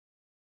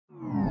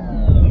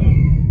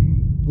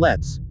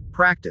Let's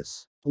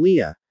practice.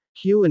 Leah.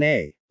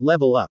 Q&A.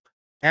 Level up.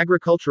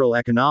 Agricultural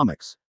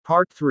Economics.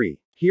 Part 3.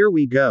 Here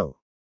we go.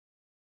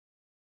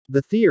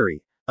 The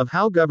theory of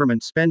how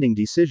government spending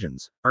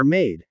decisions are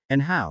made, and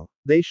how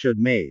they should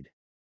made.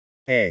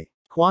 A.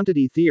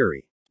 Quantity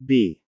theory.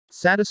 B.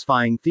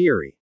 Satisfying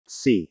theory.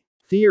 C.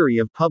 Theory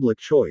of public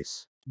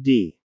choice.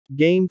 D.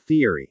 Game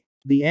theory.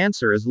 The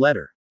answer is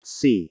letter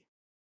C.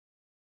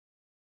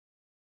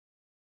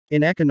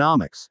 In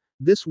economics,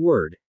 this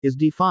word is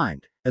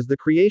defined as the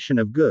creation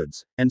of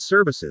goods and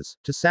services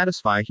to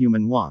satisfy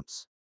human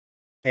wants.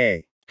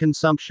 A.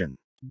 Consumption.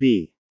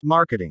 B.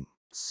 Marketing.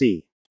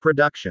 C.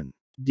 Production.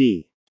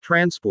 D.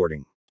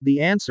 Transporting. The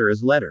answer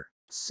is letter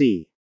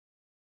C.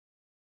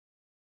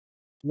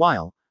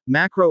 While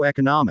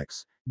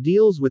macroeconomics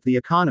deals with the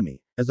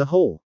economy as a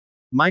whole,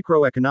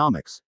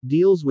 microeconomics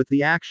deals with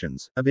the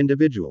actions of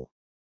individual.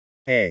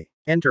 A.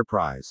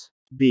 Enterprise.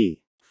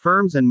 B.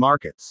 Firms and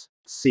markets.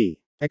 C.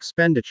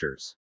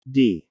 Expenditures.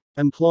 D.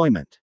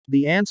 Employment.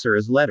 The answer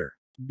is letter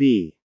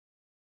B.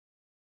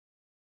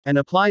 An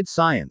applied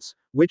science,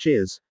 which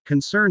is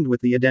concerned with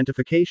the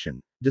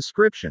identification,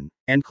 description,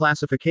 and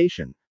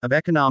classification of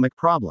economic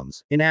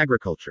problems in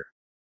agriculture.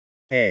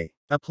 A.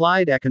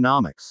 Applied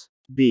economics.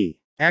 B.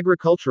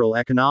 Agricultural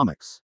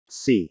economics.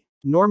 C.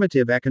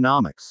 Normative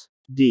economics.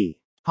 D.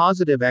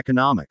 Positive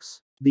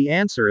economics. The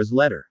answer is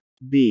letter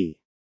B.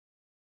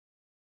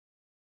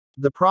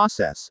 The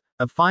process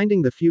of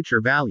finding the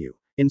future value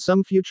in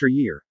some future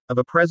year of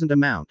a present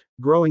amount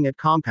growing at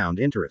compound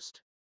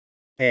interest.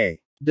 A.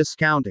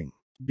 Discounting.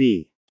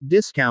 B.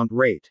 Discount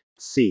rate.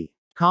 C.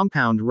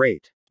 Compound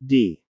rate.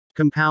 D.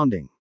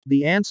 Compounding.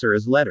 The answer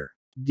is letter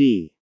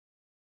D.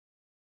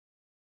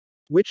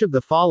 Which of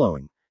the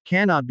following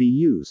cannot be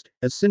used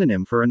as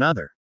synonym for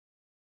another?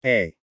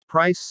 A.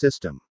 Price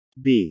system.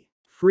 B.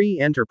 Free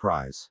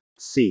enterprise.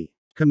 C.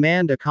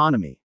 Command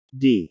economy.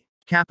 D.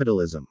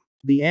 Capitalism.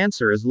 The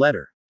answer is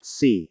letter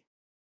C.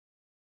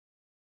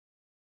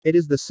 It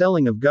is the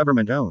selling of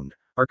government-owned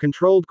or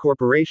controlled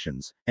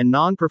corporations and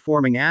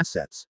non-performing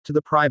assets to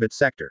the private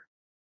sector.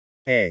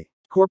 A.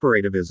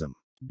 Corporativism.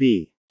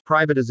 B.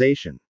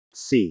 Privatization.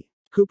 C.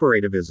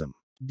 Cooperativism.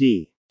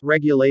 D.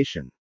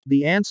 Regulation.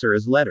 The answer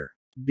is letter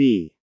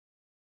B.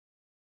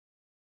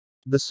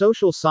 The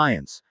social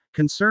science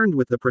concerned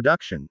with the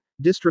production,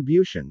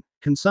 distribution,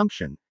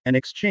 consumption, and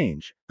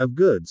exchange of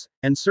goods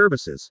and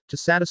services to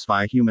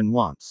satisfy human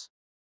wants.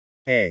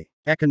 A.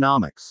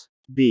 Economics.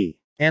 B.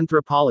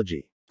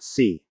 Anthropology.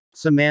 C.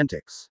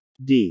 Semantics.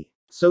 D.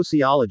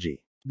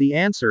 Sociology. The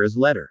answer is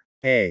letter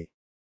A.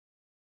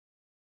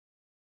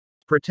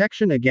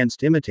 Protection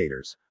against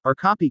imitators or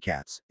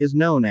copycats is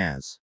known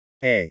as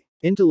A.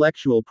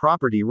 Intellectual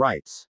property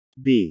rights.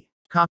 B.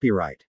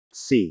 Copyright.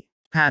 C.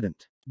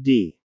 Patent.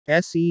 D.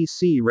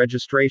 SEC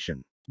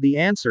registration. The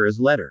answer is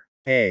letter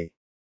A.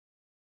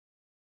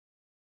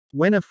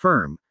 When a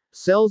firm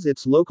sells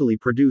its locally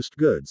produced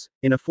goods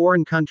in a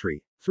foreign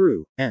country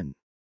through an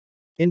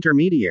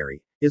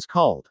intermediary is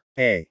called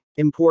A.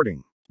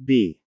 Importing.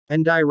 B.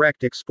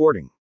 Indirect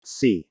exporting.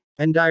 C.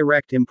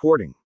 Indirect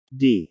importing.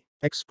 D.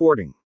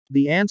 Exporting.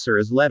 The answer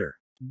is letter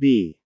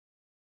B.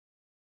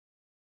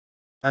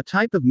 A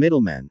type of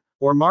middlemen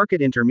or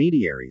market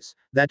intermediaries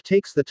that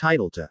takes the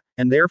title to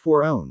and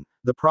therefore own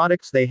the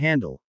products they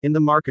handle in the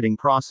marketing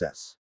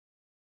process.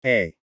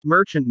 A.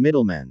 Merchant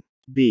middlemen.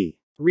 B.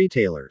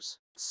 Retailers.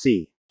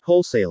 C.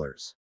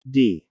 Wholesalers.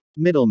 D.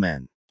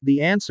 Middlemen.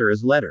 The answer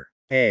is letter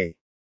A.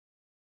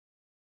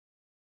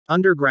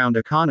 Underground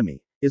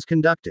economy is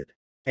conducted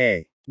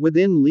A.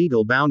 Within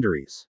legal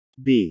boundaries.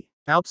 B.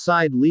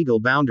 Outside legal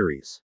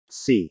boundaries.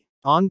 C.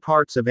 On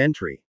parts of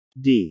entry.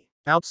 D.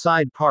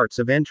 Outside parts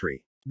of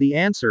entry. The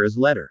answer is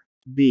letter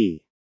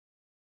B.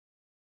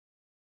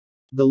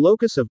 The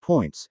locus of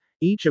points,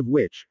 each of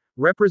which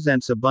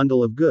represents a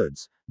bundle of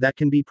goods that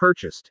can be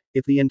purchased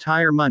if the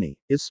entire money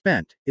is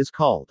spent, is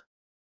called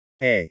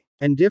A.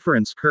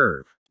 Indifference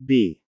curve.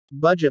 B.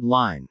 Budget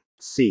line.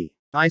 C.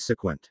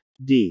 Isequent.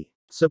 D.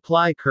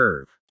 Supply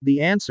curve.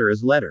 The answer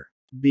is letter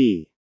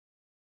B.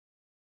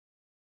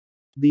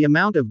 The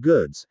amount of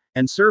goods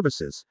and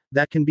services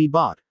that can be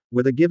bought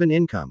with a given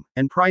income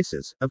and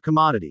prices of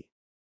commodity.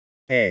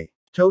 A.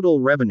 Total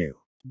revenue.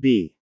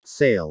 B.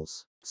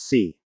 Sales.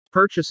 C.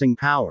 Purchasing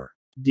power.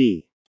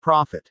 D.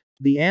 Profit.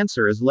 The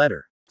answer is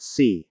letter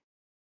C.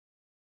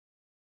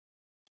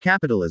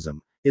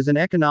 Capitalism is an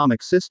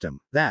economic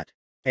system that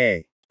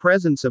A.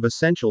 Presence of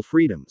essential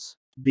freedoms.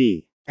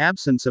 B.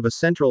 Absence of a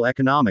central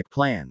economic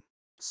plan.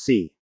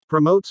 C.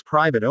 Promotes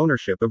private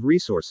ownership of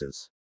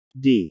resources.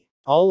 D.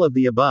 All of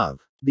the above.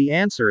 The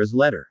answer is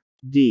letter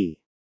D.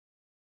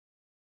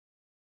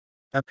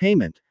 A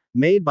payment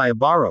made by a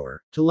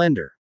borrower to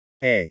lender.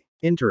 A.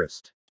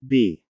 Interest.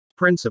 B.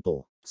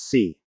 Principal.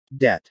 C.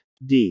 Debt.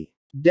 D.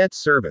 Debt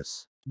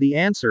service. The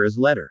answer is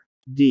letter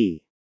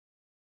D.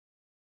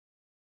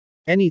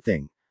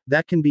 Anything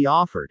that can be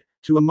offered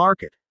to a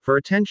market for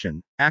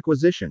attention,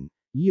 acquisition,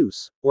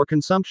 use, or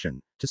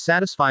consumption to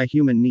satisfy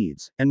human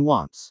needs and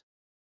wants.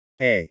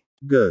 A.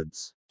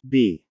 Goods.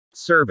 B.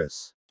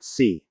 Service.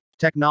 C.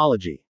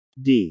 Technology.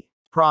 D.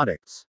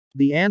 Products.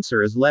 The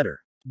answer is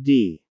letter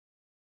D.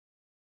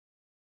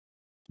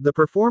 The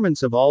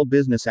performance of all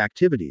business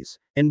activities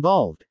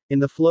involved in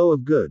the flow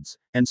of goods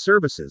and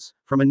services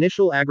from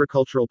initial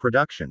agricultural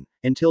production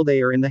until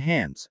they are in the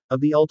hands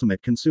of the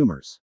ultimate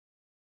consumers.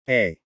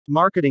 A.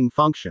 Marketing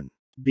function.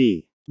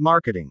 B.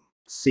 Marketing.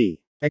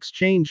 C.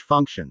 Exchange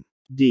function.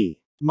 D.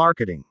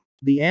 Marketing.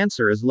 The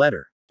answer is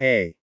letter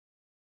A.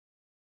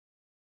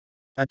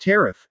 A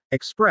tariff,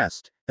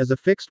 expressed as a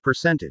fixed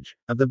percentage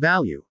of the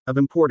value of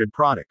imported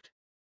product.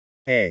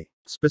 A.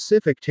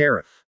 Specific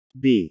tariff.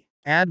 B.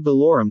 Ad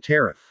valorem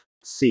tariff.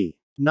 C.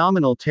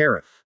 Nominal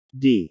tariff.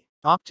 D.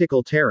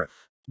 Optical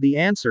tariff. The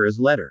answer is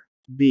letter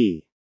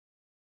B.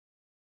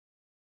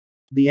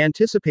 The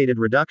anticipated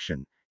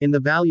reduction in the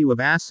value of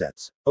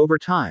assets over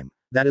time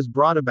that is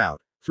brought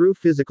about through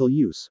physical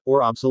use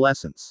or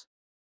obsolescence.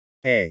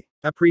 A.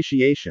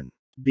 Appreciation.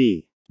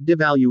 B.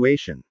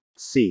 Devaluation.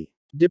 C.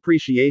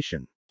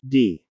 Depreciation.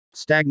 D.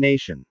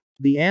 Stagnation.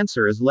 The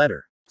answer is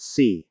letter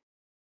C.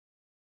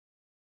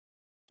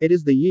 It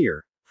is the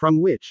year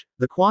from which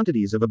the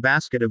quantities of a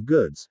basket of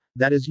goods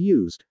that is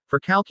used for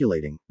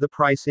calculating the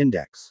price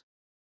index.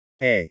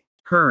 A.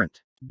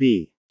 Current.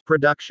 B.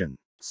 Production.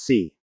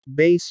 C.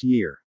 Base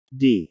year.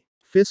 D.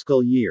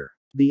 Fiscal year.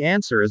 The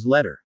answer is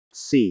letter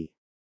C.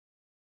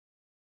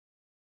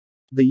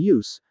 The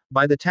use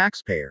by the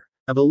taxpayer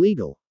of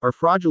illegal or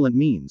fraudulent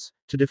means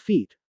to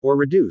defeat or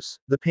reduce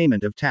the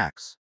payment of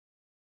tax.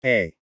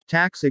 A.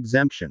 Tax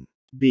exemption.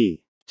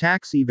 B.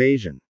 Tax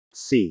evasion.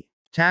 C.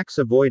 Tax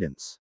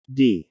avoidance.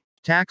 D.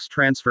 Tax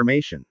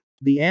transformation.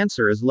 The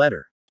answer is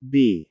letter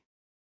B.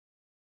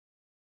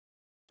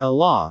 A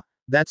law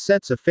that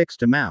sets a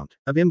fixed amount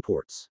of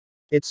imports.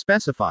 It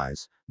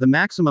specifies the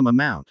maximum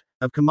amount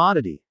of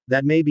commodity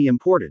that may be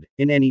imported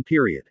in any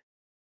period.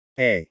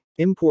 A.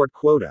 Import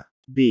quota.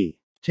 B.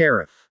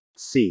 Tariff.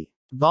 C.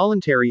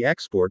 Voluntary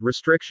export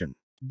restriction.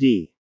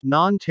 D.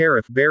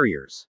 Non-tariff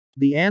barriers.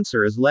 The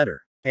answer is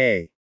letter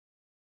A.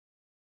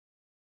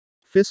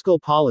 Fiscal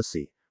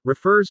policy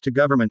refers to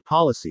government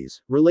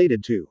policies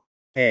related to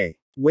A.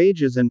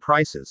 Wages and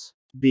prices.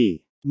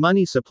 B.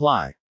 Money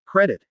supply,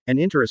 credit, and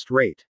interest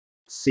rate.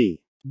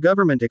 C.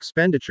 Government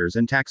expenditures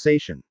and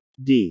taxation.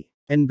 D.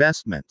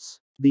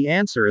 Investments. The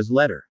answer is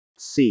letter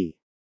C.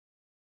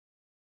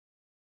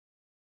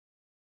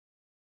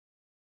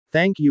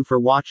 Thank you for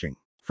watching.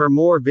 For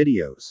more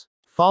videos,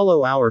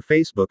 follow our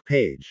Facebook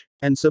page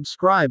and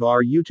subscribe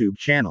our YouTube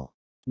channel,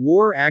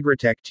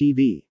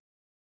 WAR-AGRITECH-TV.